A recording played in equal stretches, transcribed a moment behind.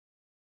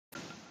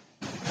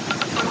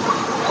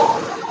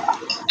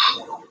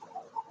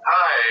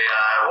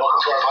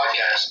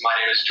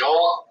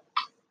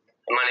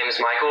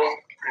Michael.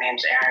 My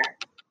name's Aaron.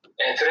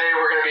 And today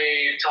we're going to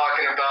be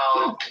talking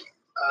about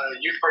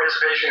youth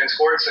participation in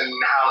sports and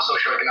how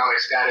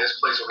socioeconomic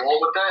status plays a role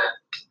with that.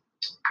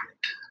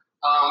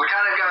 We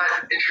kind of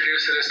got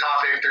introduced to this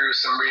topic through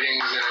some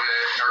readings in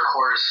our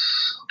course.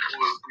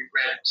 We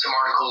read some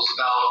articles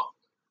about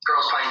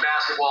girls playing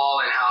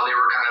basketball and how they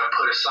were kind of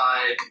put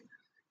aside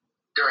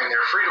during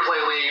their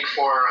free-to-play league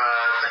for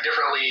a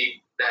different league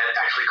that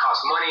actually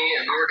cost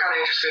money. And we were kind of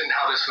interested in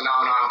how this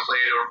phenomenon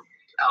played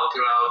out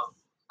throughout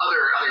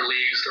other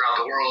leagues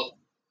throughout the world.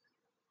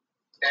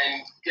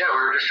 And yeah, we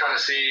were just trying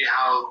to see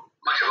how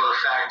much of a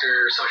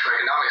factor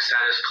socioeconomic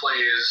status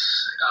plays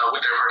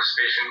with their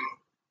participation.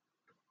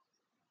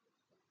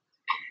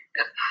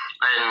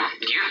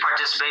 And youth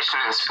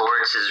participation in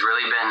sports has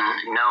really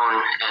been known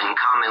and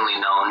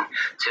commonly known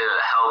to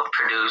help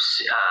produce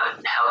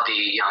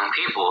healthy young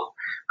people.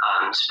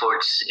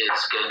 Sports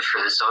is good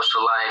for the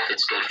social life,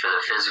 it's good for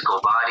the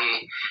physical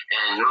body,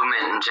 and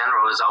movement in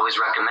general is always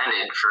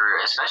recommended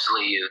for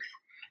especially youth.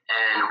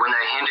 And when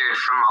they're hindered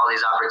from all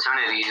these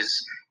opportunities,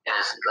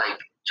 as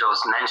like Joel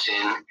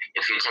mentioned,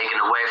 if you're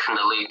taken away from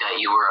the league that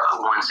you were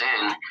once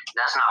in,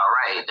 that's not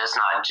right, that's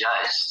not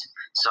just.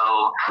 So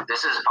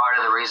this is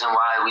part of the reason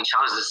why we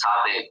chose this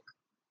topic,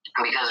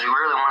 because we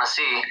really want to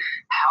see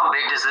how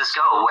big does this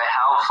go?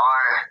 How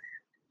far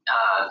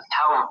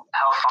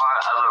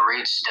of a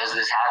reach does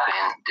this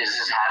happen? Does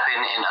this happen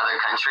in other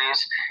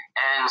countries?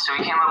 And so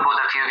we came up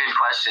with a few good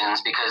questions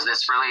because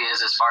this really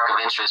is a spark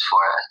of interest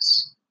for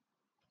us.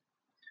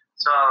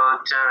 So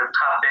the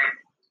topic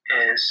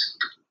is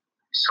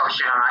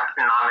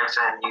socioeconomics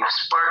and youth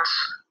sports.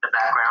 The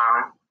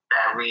background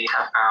that we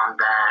have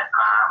found that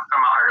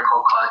from an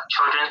article called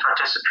Children's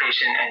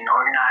Participation in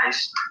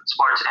Organized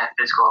Sports and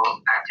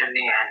Physical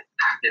Activity and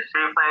Active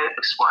Free Play,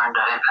 Exploring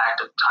the Impact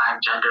of Time,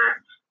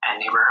 Gender,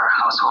 and Neighborhood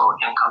Household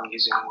Income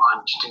Using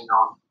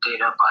Longitudinal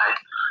Data by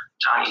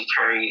John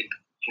Kearney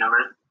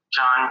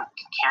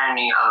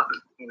of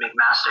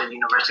McMaster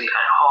University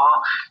et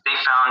al. They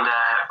found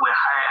that with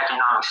higher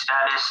economic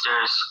status,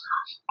 there's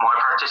more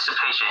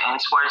participation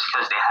in sports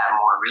because they have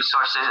more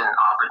resources and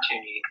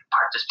opportunity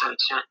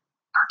to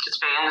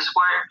participate in the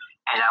sport,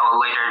 and that will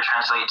later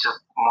translate to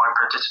more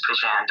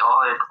participation in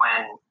adulthood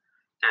when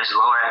there's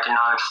lower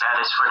economic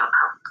status for the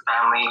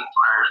family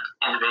or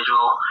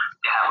individual.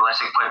 They have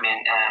less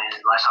equipment and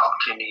less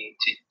opportunity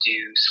to do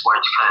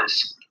sports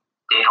because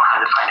they don't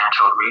have the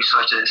financial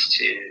resources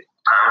to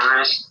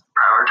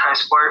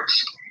prioritize sports.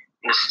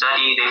 In the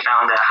study, they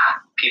found that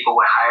people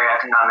with higher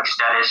economic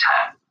status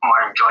have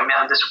more enjoyment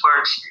of the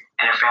sports,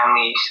 and their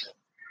families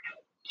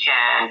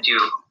can do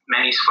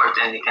many sports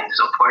and they can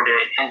support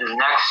it. In the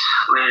next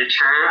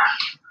literature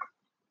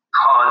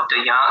called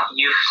The Young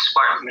Youth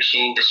Sport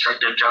Machine,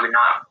 Destructive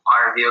Juggernaut,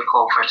 Our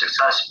Vehicle for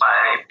Success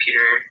by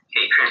Peter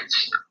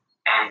Hakritz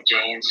and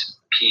James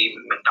P.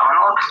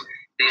 McDonald,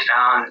 they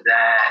found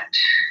that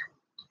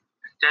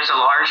there's a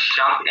large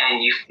jump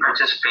in youth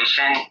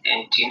participation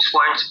in team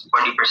sports,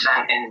 40%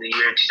 in the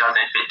year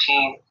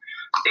 2015.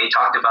 They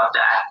talked about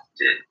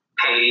the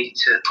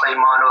pay-to-play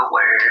model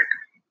where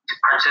to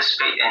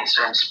participate in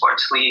certain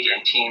sports league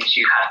and teams,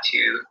 you have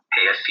to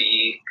pay a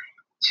fee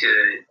to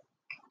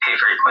pay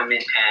for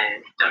equipment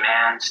and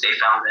demands. They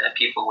found that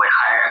people with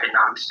higher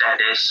economic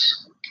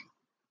status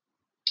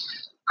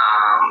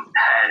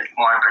had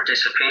more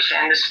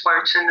participation in the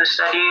sports in the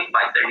study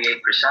by 38%,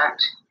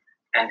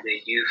 and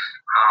the youth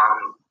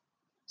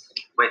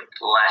with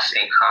less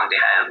income,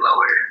 they had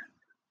lower.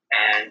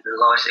 And the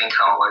lowest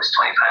income was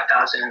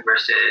 $25,000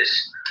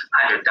 versus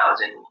 $100,000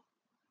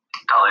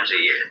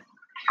 a year.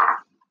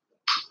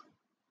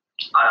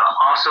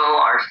 Also,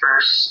 our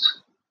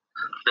first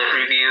lit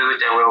review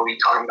that we'll be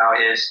talking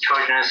about is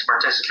Children's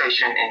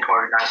Participation in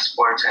Organized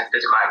Sports and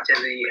Physical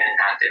Activity and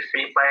Active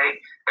Free Play,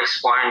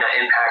 Exploring the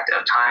Impact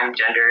of Time,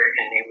 Gender,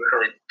 and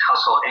Neighborhood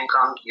Household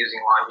Income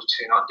Using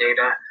Longitudinal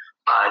Data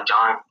by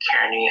John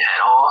Kearney et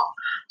al.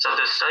 So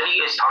the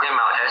study is talking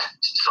about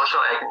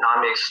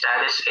socioeconomic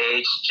status,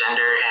 age,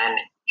 gender, and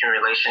in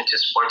relation to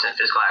sports and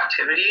physical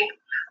activity.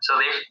 So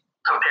they've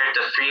compared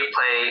the free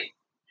play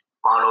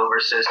model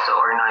versus the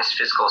organized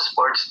physical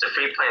sports. The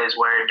free play is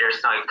where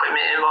there's no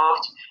equipment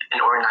involved,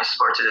 and organized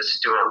sports is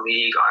through a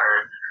league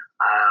or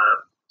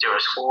through a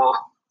school.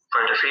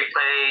 For the free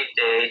play,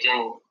 they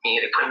didn't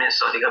need equipment,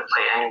 so they could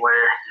play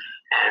anywhere.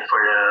 And for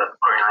the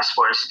organized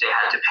sports, they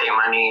had to pay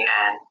money,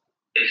 and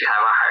if you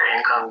have a higher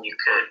income, you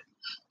could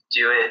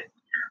do it.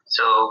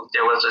 So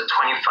there was a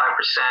 25%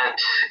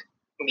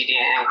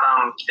 median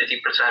income,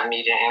 50%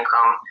 median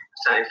income,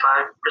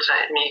 75%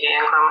 median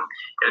income.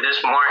 If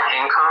there's more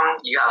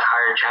income, you have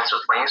higher chance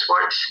of playing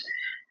sports.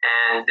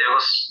 And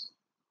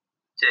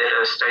did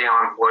a study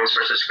on boys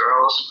versus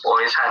girls.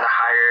 Boys had a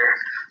higher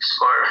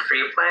score of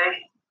free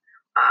play.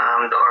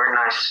 The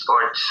organized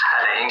sports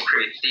had an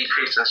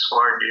decrease in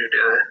score due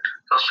to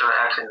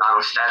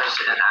socioeconomic status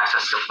and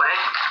access to play.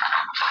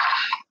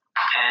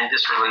 And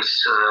this relates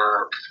to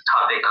the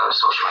topic of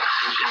social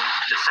inclusion.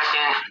 The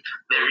second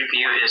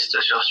review is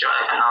the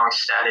socioeconomic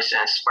status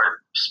and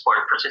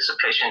sport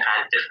participation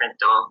at different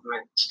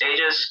development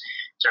stages.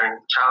 during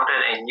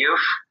childhood and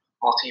youth,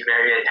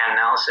 multivariate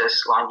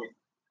analysis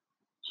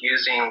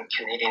using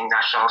Canadian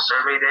National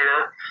Survey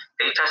data.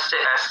 They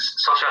tested as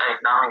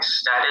socioeconomic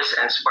status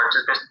and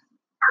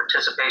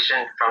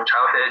participation from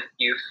childhood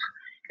youth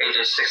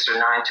ages 6 to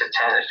 9 to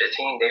 10 and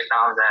 15. They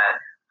found that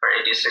for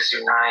ages 6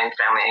 to 9,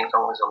 family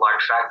income was a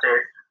large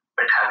factor,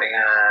 with having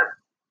a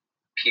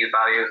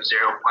p-value of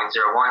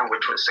 0.01,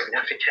 which was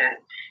significant,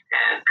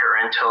 and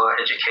parental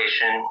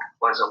education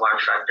was a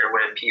large factor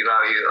with a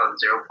p-value of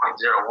 0.01,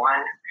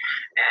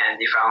 and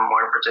they found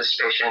more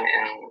participation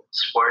in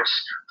sports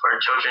for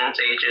children's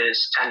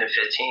ages 10 to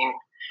 15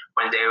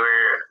 when there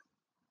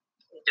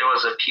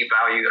was a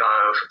p-value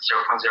of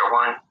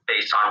 0.01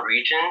 based on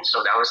region,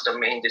 so that was the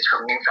main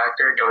determining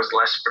factor. There was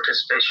less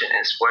participation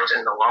in sports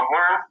in the long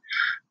run.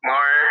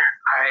 More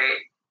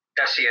high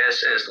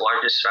SES is the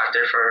largest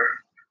factor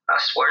for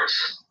sports.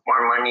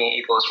 More money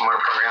equals more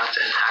programs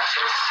and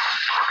access.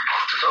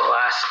 So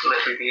last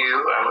lit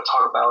review I will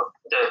talk about,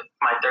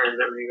 my third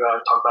lit review I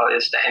will talk about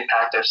is the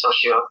impact of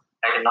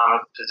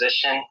socioeconomic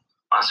position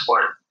on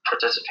sport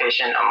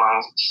participation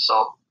among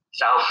South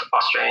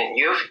Australian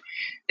youth.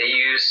 They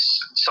use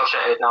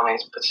socioeconomic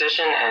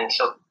position and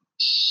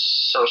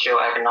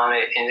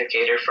socioeconomic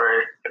indicator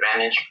for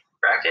advantage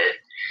bracket.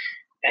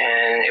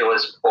 And it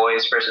was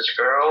boys versus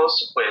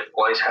girls, with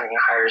boys having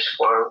a higher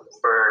score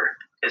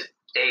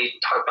they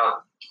talk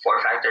about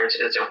 4 factors.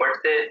 Is it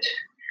worth it?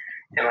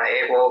 Am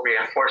I able?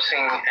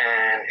 Reinforcing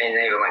and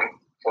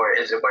enabling. For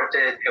is it worth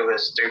it? It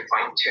was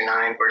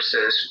 3.29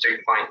 versus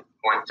 3.13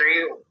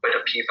 with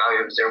a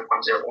p-value of 0.01.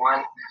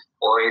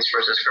 Boys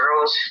versus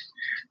girls.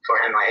 For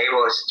am I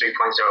able? It's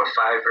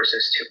 3.05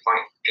 versus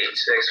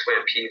 2.86 with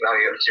a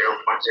p-value of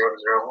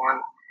 0.001.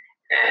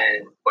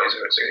 And boys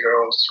versus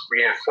girls.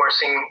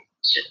 Reinforcing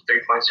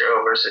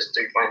 3.0 versus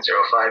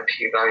 3.05,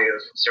 p-value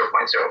of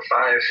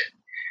 0.05.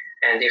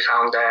 And they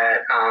found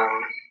that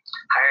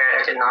higher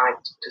economic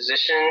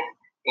position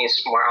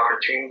means more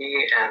opportunity,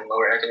 and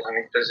lower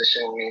economic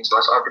position means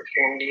less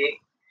opportunity.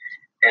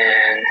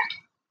 And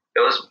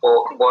those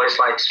boys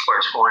like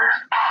sports more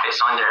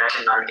based on their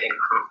economic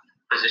income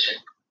position.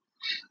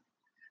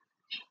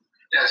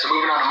 Yeah, so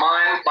moving on to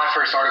mine, my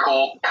first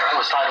article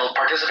was titled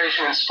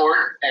Participation in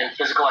Sport and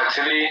Physical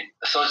Activity,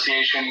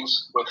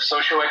 Associations with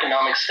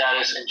Socioeconomic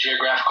Status and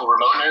Geographical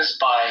Remoteness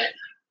by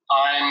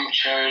I'm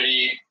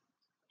Charity,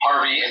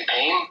 Harvey, and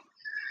Payne.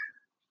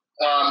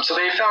 So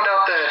they found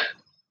out that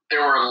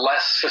there were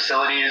less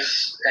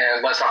facilities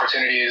and less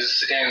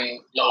opportunities in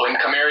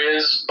low-income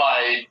areas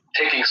by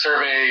taking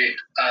survey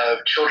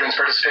of children's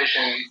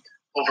participation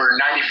over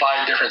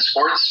 95 different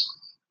sports.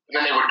 And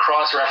then they would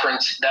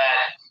cross-reference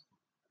that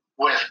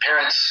with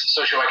parents'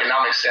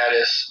 socioeconomic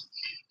status.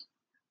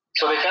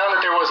 So they found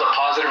that there was a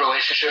positive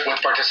relationship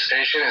with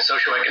participation and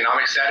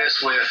socioeconomic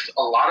status with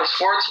a lot of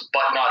sports,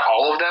 but not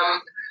all of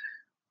them.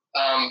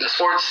 The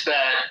sports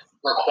that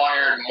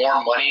required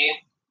more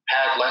money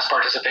had less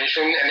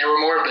participation, and there were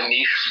more of the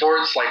niche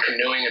sports like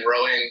canoeing and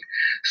rowing,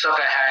 stuff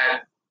that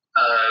had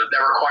that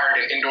required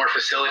an indoor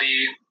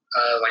facility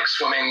like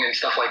swimming and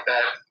stuff like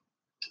that.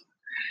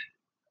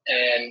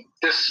 And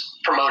this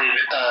promoted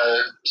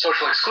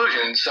social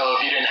exclusion. So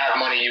if you didn't have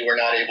money, you were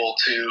not able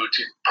to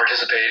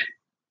participate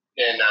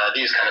in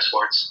these kind of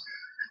sports.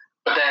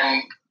 But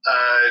then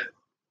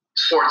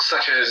sports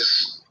such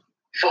as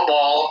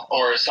football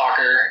or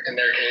soccer, in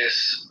their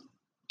case,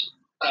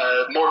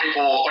 more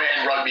people,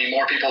 and rugby,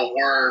 more people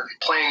were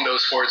playing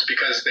those sports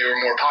because they were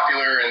more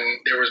popular and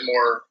there was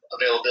more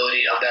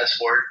availability of that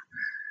sport.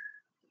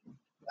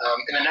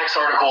 In the next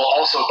article,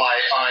 also by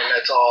Ein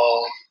et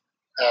al.,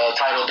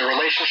 titled The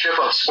Relationship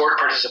of Sport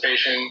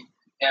Participation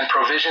and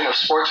Provision of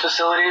Sports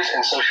Facilities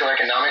and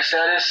Socioeconomic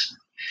Status.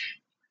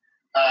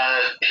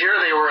 Here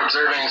they were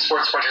observing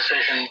sports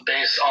participation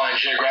based on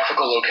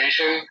geographical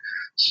location,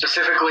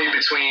 specifically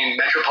between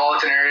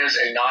metropolitan areas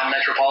and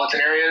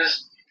non-metropolitan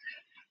areas.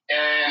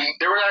 And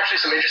there were actually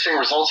some interesting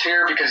results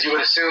here because you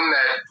would assume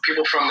that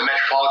people from the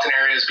metropolitan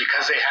areas,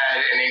 because they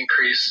had an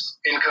increased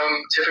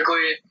income,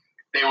 typically,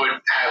 they would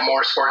have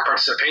more sport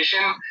participation.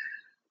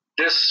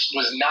 This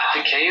was not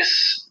the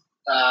case.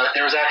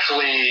 There was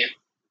actually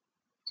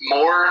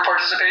more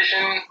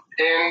participation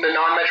in the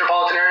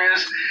non-metropolitan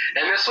areas,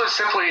 and this was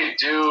simply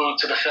due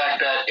to the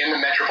fact that in the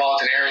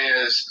metropolitan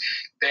areas,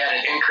 they had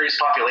an increased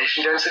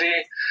population density,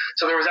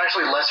 so there was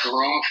actually less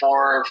room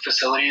for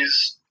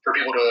facilities for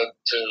people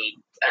to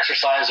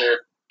exercise or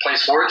play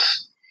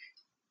sports.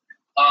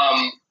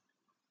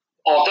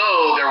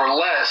 Although there were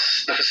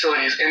less, the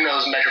facilities in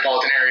those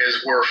metropolitan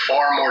areas were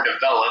far more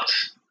developed.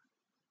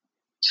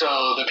 So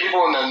the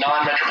people in the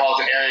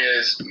non-metropolitan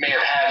areas may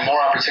have had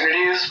more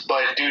opportunities,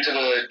 but due to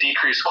the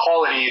decreased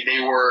quality,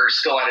 they were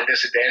still at a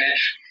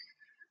disadvantage.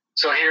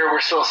 So here we're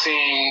still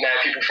seeing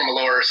that people from a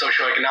lower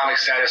socioeconomic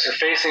status are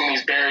facing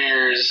these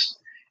barriers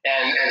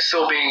and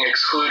still being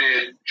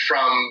excluded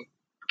from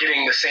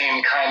getting the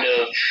same kind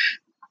of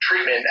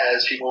treatment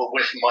as people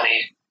with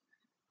money.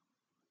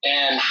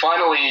 And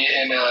finally,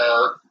 in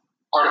an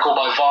article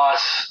by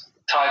Voss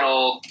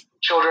titled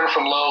children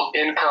from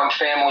low-income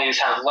families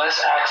have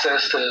less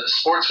access to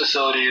sports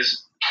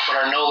facilities but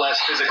are no less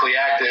physically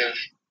active.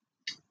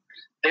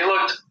 They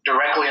looked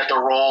directly at the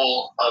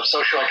role of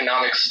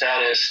socioeconomic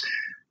status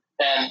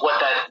and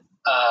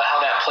how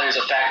that plays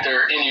a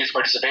factor in youth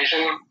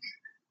participation.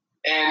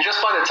 And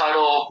just by the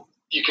title,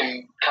 you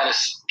can kind of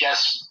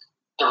guess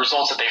the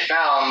results that they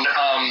found.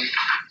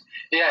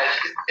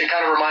 It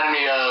kind of reminded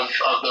me of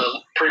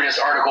the previous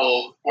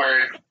article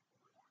where it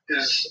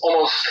is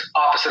almost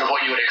opposite of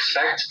what you would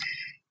expect.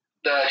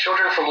 The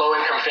children from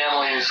low-income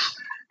families,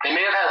 they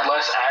may have had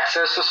less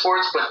access to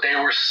sports, but they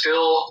were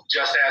still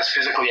just as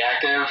physically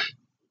active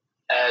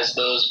as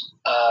those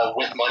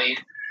with money.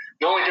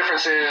 The only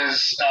difference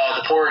is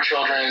the poorer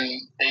children,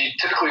 they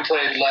typically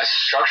played less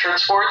structured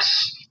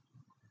sports.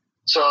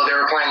 So they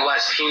were playing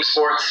less team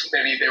sports.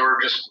 Maybe they were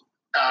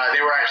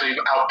actually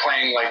out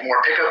playing like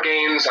more pickup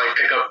games, like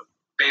pickup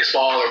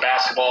baseball or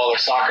basketball or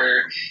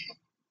soccer.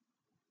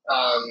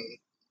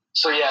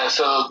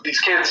 So these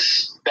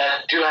kids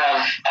that do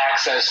have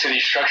access to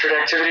these structured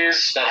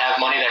activities, that have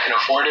money, that can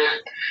afford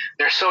it,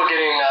 they're still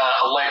getting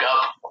a leg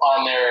up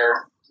on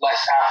their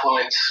less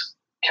affluent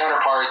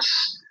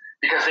counterparts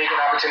because they get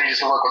opportunities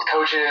to work with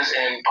coaches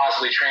and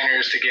possibly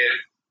trainers to get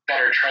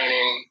better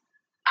training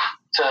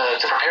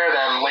to prepare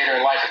them later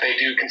in life if they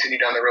do continue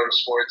down the road of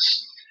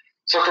sports.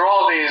 So through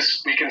all of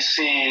these, we can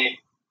see,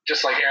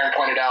 just like Aaron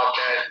pointed out,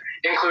 that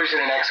inclusion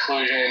and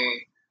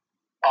exclusion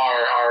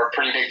are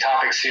pretty big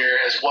topics here,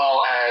 as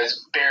well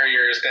as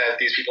barriers that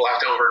these people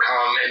have to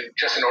overcome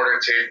in order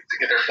to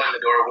get their foot in the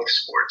door with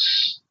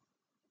sports.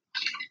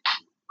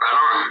 Right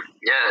on.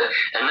 Yeah,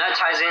 and that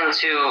ties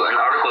into an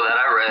article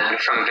that I read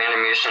from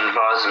Vandermeer,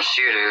 Voss, and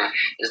Shooter.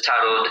 It's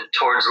titled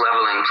 "Towards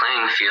Leveling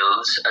Playing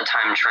Fields: A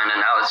Time Trend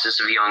Analysis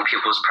of Young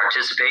People's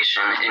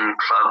Participation in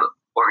Club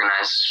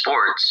Organized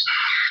Sports."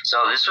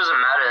 So this was a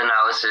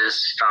meta-analysis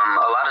from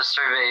a lot of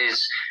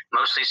surveys.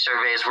 Mostly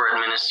surveys were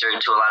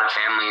administered to a lot of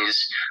families.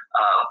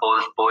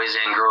 Both boys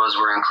and girls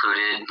were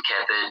included,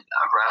 kept it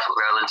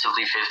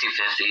relatively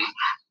 50-50.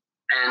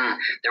 And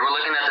they were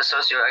looking at the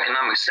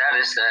socioeconomic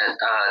status that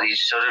these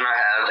children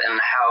have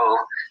and how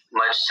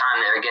much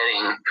time they're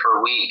getting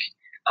per week,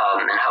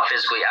 and how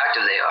physically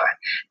active they are.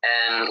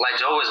 And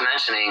like Joel was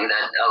mentioning,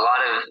 that a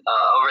lot of,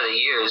 over the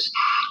years,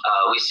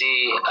 we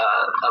see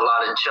a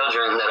lot of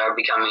children that are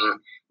becoming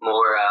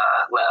more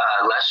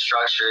less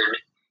structured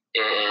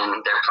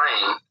in their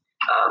playing,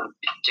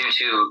 due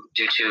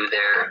to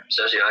their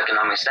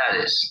socioeconomic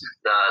status.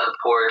 The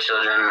poor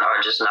children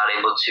are just not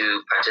able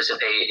to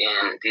participate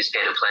in these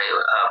pay-to-play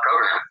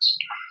programs.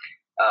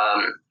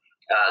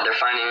 Their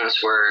findings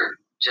were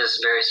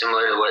just very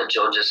similar to what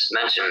Joel just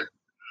mentioned.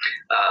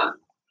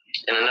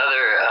 In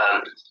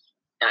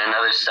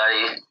another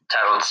study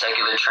titled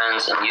 "Secular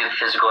Trends in Youth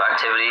Physical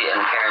Activity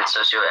and Parent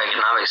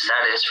Socioeconomic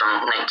Status"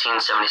 from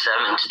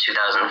 1977 to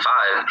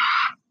 2005,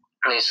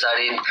 they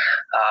studied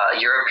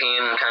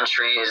European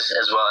countries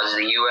as well as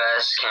the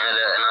U.S., Canada,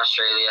 and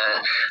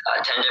Australia.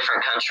 10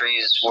 different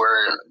countries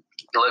were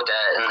looked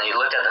at, and they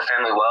looked at the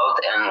family wealth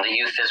and the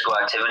youth physical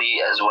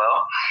activity as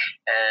well.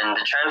 And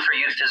the trend for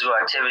youth physical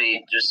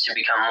activity was to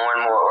become more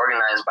and more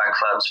organized by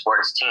club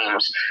sports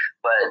teams.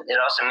 But it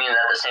also means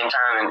that at the same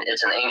time,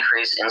 it's an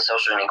increase in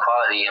social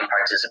inequality and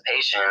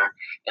participation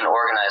in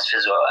organized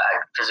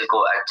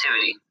physical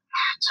activity.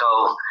 So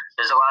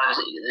there's a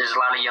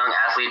lot of young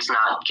athletes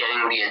not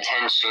getting the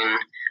attention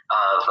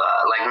of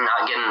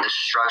not getting the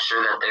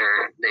structure that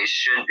they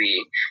should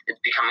be. It's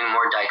becoming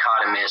more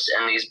dichotomous,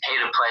 and these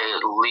pay-to-play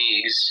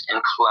leagues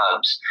and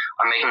clubs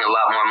are making a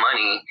lot more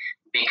money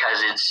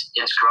because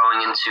it's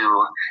growing into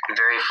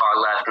very far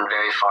left and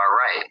very far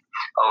right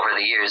over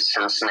the years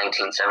since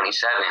 1977.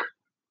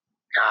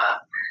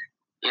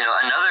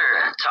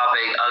 Another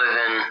topic other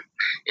than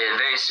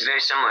very, very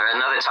similar,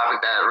 another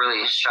topic that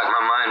really struck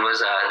my mind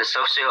was the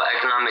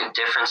socioeconomic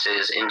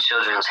differences in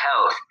children's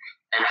health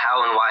and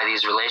how and why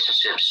these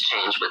relationships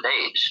change with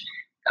age.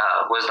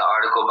 Was the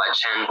article by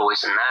Chen,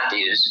 Boyce, and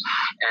Matthews.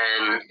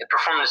 And it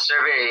performed a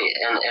survey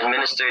and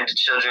administered to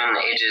children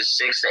ages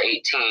 6 to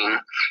 18,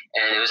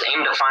 and it was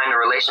aimed to find a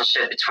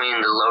relationship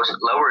between the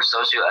lower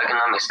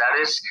socioeconomic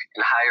status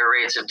and higher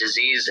rates of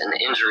disease and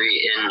injury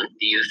in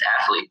the youth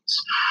athletes.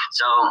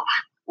 So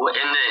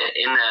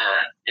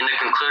in the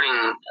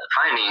concluding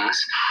findings,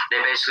 they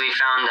basically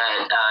found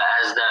that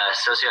as the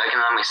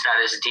socioeconomic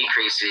status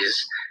decreases,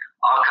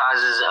 all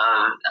causes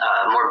of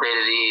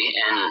morbidity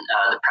and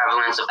the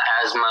prevalence of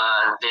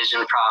asthma,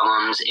 vision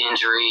problems,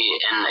 injury,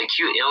 and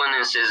acute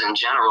illnesses in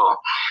general.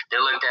 They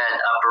looked at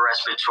upper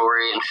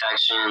respiratory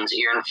infections,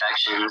 ear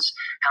infections.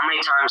 How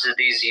many times did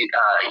these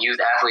youth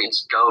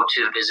athletes go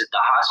to visit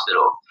the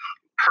hospital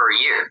per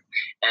year?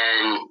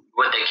 And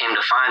what they came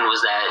to find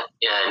was that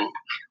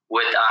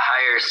with a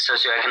higher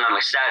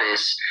socioeconomic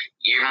status,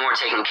 you're more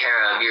taken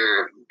care of,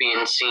 you're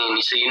being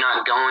seen, so you're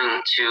not going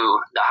to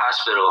the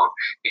hospital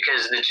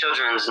because the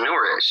children's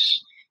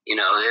nourished.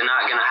 They're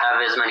not going to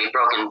have as many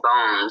broken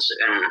bones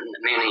and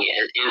many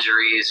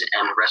injuries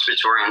and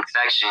respiratory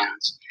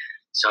infections.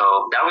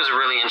 So that was a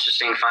really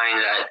interesting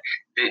finding that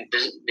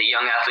the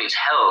young athlete's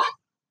health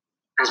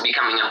is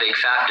becoming a big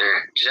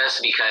factor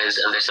just because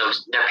of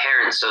their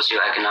parents'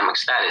 socioeconomic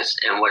status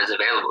and what is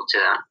available to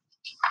them.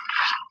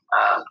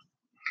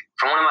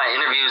 For one of my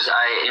interviews,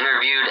 I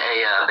interviewed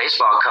a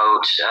baseball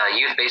coach,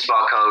 youth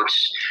baseball coach,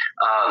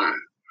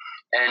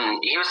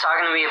 and he was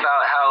talking to me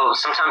about how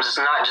sometimes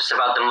it's not just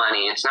about the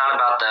money. It's not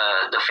about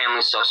the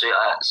family's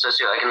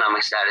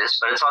socioeconomic status,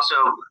 but it's also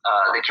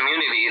the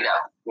community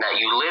that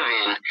you live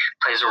in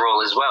plays a role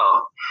as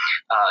well.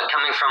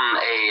 Coming from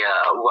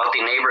a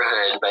wealthy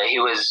neighborhood, but he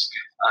was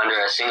under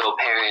a single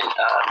parent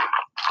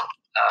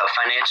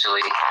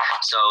financially.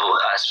 So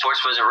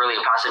sports wasn't really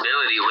a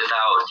possibility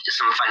without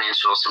some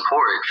financial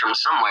support from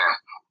somewhere.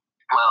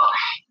 Well,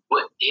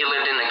 he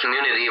lived in a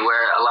community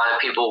where a lot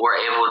of people were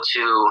able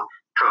to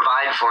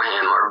provide for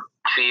him or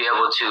be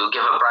able to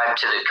give a bribe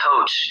to the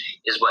coach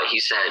is what he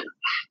said.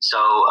 So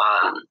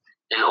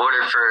in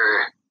order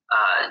for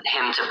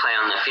him to play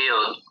on the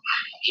field,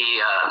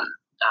 he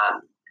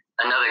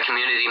another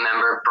community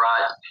member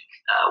brought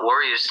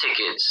Warriors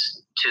tickets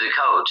to the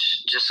coach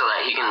just so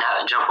that he can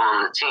jump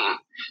on the team.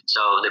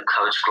 So the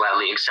coach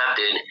gladly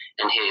accepted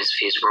and his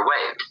fees were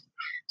waived.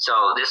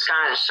 So this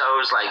kind of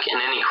shows like an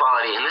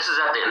inequality, and this is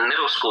at the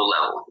middle school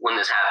level when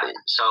this happened.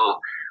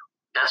 So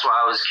that's why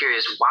I was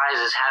curious, why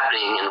is this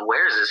happening and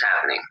where is this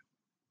happening?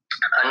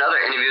 Another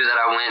interview that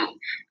I went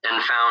and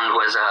found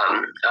was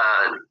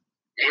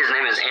his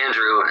name is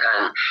Andrew,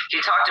 and he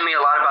talked to me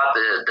a lot about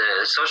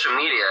the social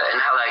media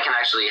and how that can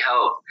actually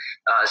help.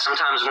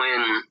 Sometimes when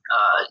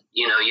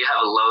you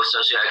have a low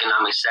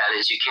socioeconomic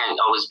status, you can't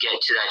always get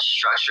to that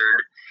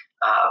structured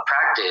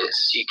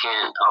practice. You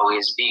can't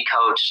always be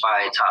coached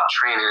by top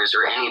trainers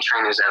or any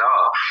trainers at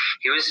all.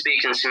 He was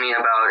speaking to me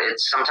about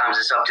sometimes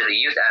it's up to the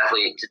youth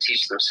athlete to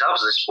teach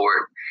themselves the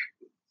sport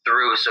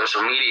through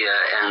social media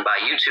and by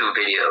YouTube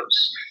videos.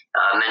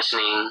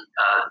 Mentioning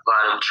a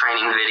lot of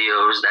training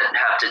videos that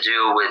have to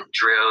do with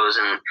drills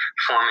and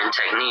form and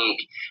technique.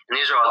 And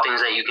these are all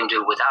things that you can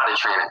do without a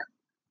trainer.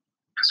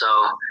 So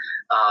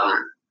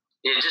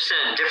just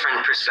a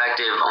different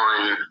perspective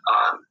on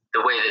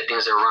the way that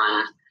things are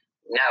run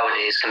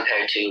nowadays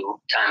compared to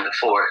time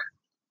before.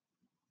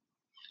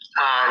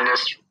 I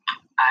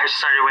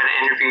started with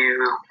an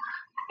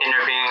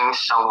interviewing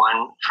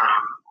someone from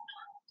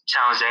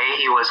San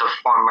Jose. He was a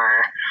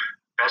former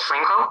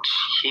wrestling coach.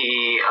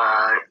 He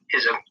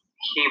was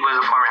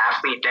a former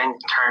athlete, then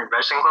turned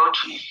wrestling coach.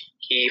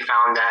 He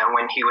found that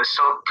when he was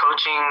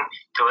coaching,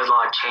 there was a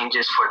lot of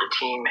changes for the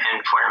team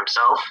and for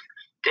himself.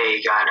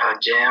 They got a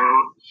gym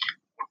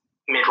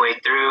midway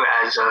through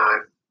as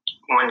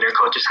one of their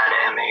coaches had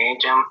an MMA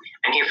gym,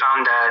 and he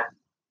found that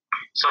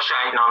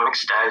socioeconomic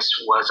status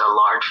was a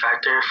large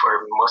factor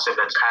for most of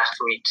its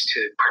athletes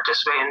to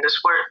participate in the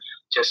sport,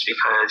 just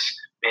because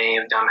many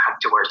of them have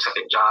to work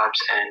second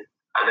jobs and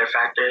other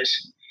factors,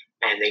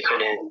 and they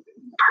couldn't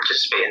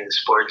participate in the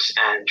sports,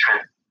 and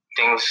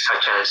things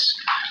such as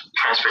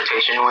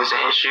transportation was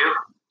an issue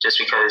just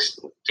because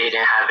they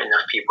didn't have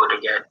enough people to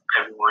get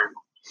everyone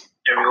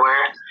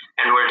everywhere.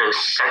 And for the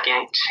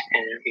second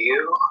interview,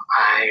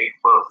 I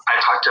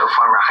talked to a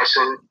former high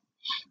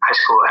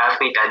school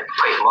athlete that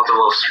played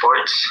multiple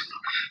sports,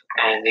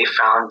 and they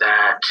found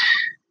that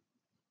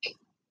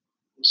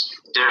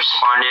the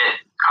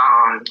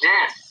respondent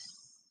didn't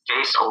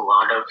face a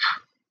lot of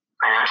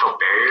financial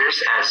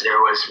barriers, as there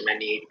was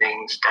many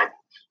things that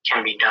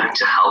can be done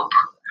to help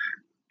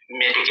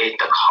mitigate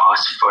the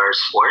cost for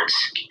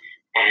sports,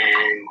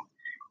 and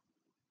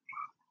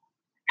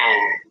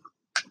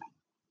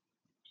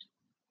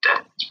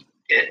that's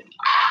it.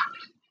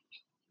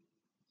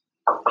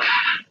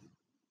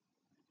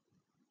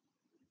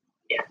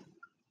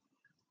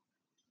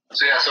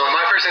 So in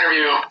my first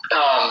interview,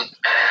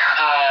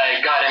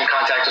 I got in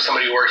contact with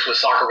somebody who works with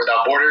Soccer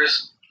Without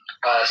Borders.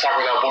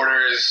 Soccer Without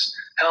Borders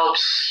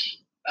helps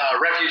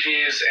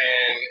refugees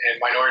and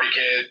minority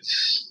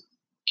kids,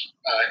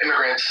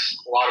 immigrants,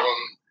 a lot of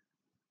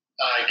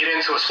them, get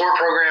into a sport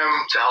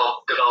program to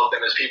help develop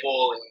them as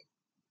people and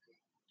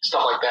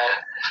stuff like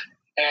that.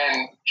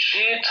 And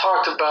she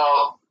talked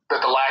about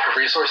the lack of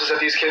resources that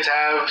these kids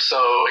have.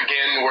 So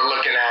again, we're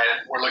looking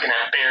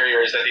at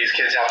barriers that these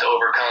kids have to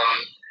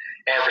overcome.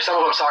 And for some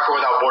of them, Soccer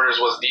Without Borders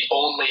was the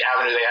only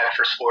avenue they had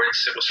for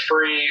sports. It was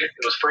free.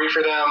 It was free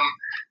for them.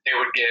 They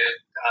would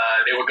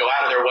go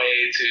out of their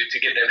way to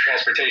get them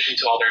transportation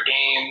to all their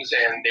games,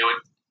 and they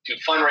would do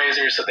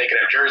fundraisers so they could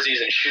have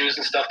jerseys and shoes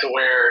and stuff to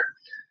wear.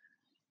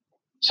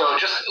 So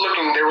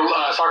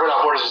Soccer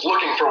Without Borders was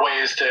looking for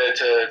ways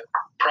to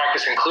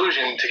practice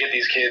inclusion to get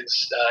these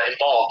kids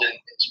involved in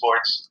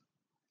sports.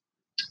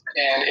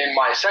 And in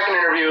my second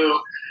interview,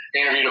 I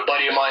interviewed a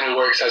buddy of mine who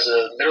works as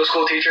a middle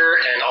school teacher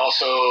and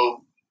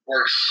also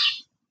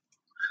works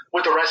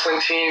with the wrestling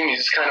team.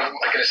 He's kind of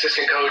like an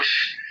assistant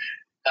coach.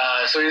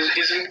 So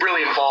he's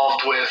really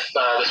involved with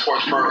the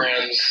sports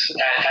programs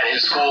at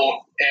his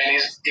school. And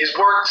he's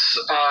worked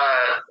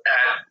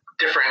at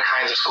different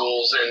kinds of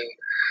schools. In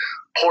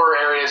poorer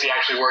areas, he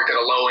actually worked at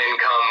a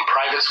low-income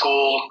private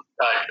school.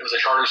 It was a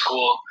charter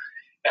school.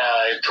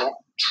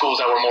 schools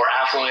that were more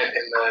affluent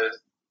in the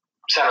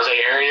San Jose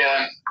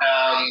area.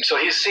 So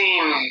he's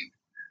seen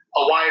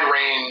a wide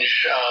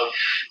range of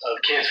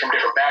kids from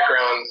different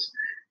backgrounds.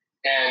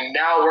 And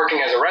now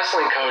working as a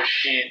wrestling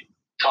coach, he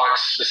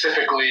talks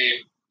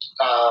specifically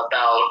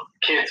about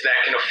kids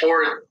that can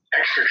afford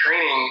extra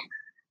training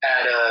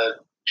at a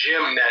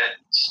gym that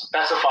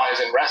specifies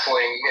in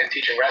wrestling and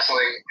teaching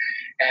wrestling.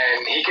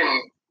 And he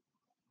can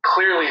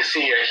clearly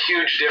see a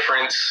huge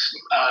difference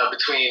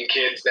between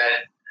kids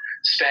that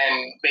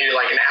spend maybe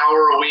like an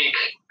hour a week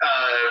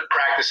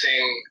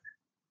practicing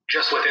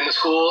just within the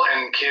school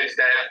and kids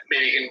that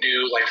maybe can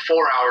do like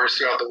 4 hours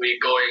throughout the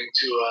week going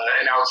to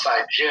an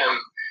outside gym.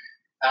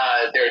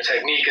 Their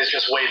technique is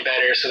just way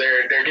better, so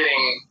they're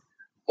getting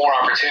more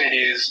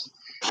opportunities.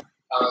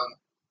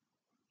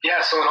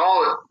 So in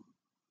all,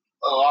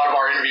 a lot of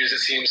our interviews, it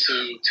seems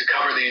to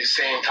cover these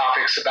same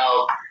topics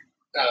about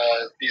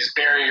these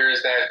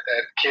barriers that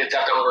kids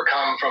have to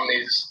overcome from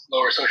these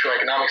lower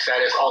socioeconomic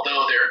status,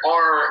 although there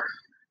are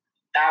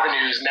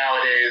avenues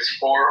nowadays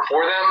for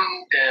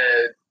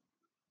them.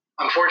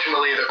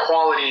 Unfortunately, the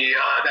quality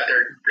that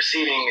they're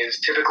receiving is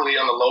typically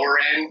on the lower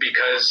end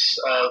because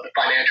of the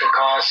financial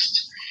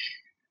cost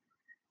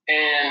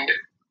and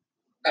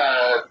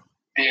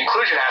the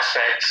inclusion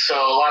aspect. So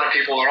a lot of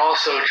people are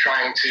also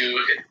trying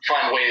to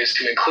find ways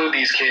to include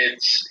these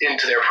kids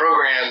into their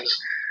programs.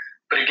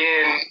 But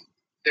again,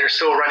 they're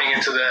still running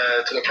into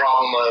the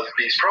problem of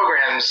these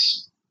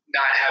programs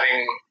not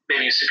having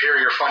maybe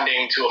superior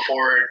funding to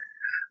afford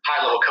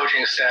high-level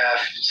coaching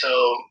staff.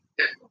 So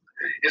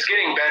it's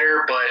getting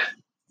better, but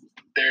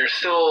they're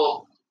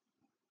still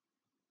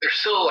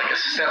like a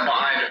step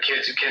behind of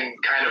kids who can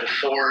kind of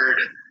afford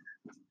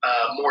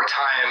more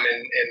time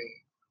and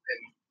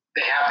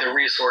they have the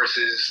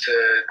resources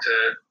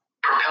to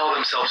propel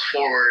themselves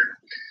forward.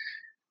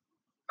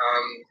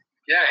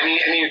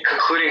 Any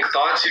concluding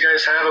thoughts you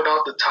guys have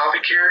about the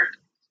topic here?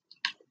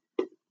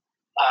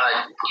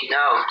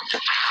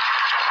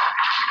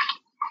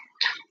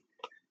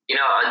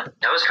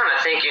 I was kind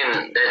of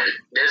thinking that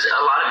there's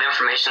a lot of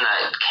information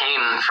that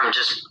came from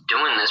just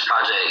doing this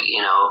project.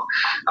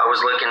 I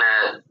was looking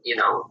at,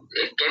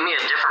 it gave me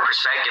a different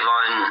perspective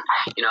on,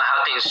 how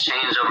things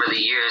change over the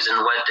years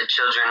and what the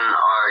children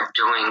are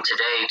doing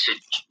today.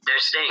 They're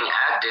staying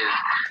active,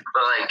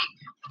 but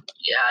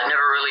I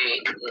never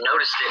really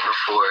noticed it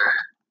before.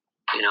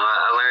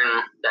 I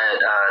learned that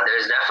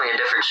there's definitely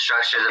a different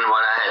structure than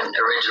what I had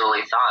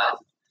originally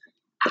thought.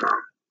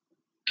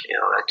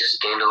 I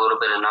just gained a little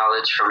bit of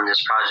knowledge from this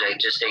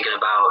project, just thinking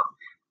about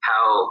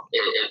how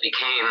it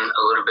became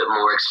a little bit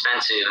more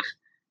expensive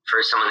for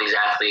some of these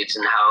athletes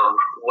and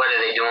what are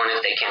they doing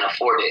if they can't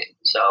afford it.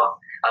 So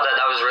I thought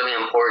that was really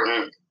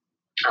important.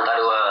 I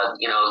thought,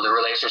 the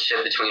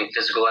relationship between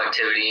physical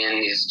activity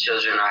and these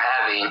children are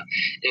having,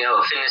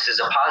 fitness is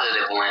a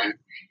positive one.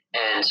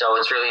 And so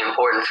it's really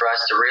important for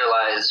us to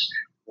realize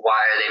why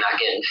are they not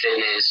getting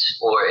fitness,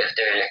 or if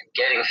they're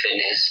getting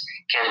fitness,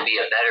 can it be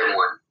a better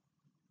one?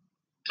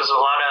 There's a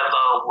lot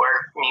of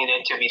work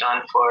needed to be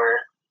done for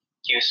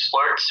youth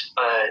sports,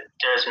 but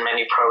there's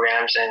many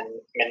programs and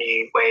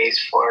many ways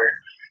for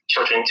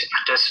children to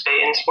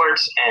participate in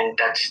sports, and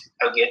that's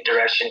a good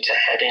direction to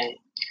head in.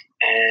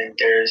 And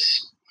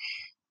there's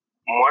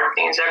more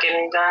things that are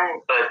getting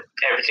done, but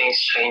everything's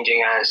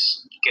changing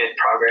as good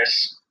progress.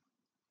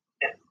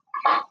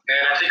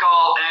 And I think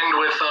I'll end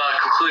with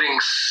a concluding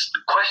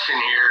question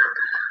here.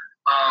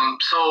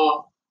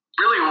 So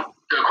really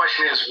the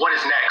question is, what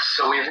is next?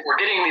 So we're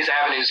getting these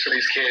avenues for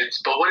these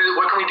kids, but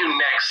what can we do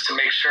next to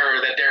make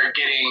sure that they're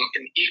getting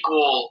an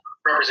equal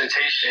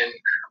representation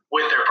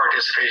with their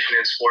participation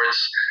in sports?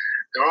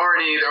 They're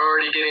already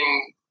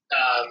getting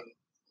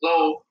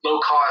low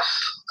cost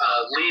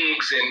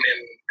leagues and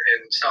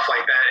stuff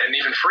like that, and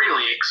even free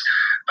leagues.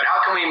 But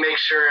how can we make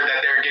sure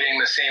that they're getting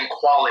the same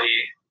quality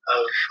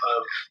of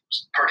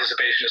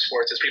participation in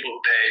sports as people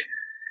who pay?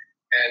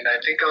 And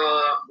I think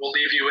we'll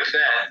leave you with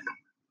that.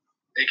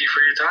 Thank you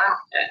for your time.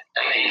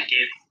 Thank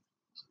you.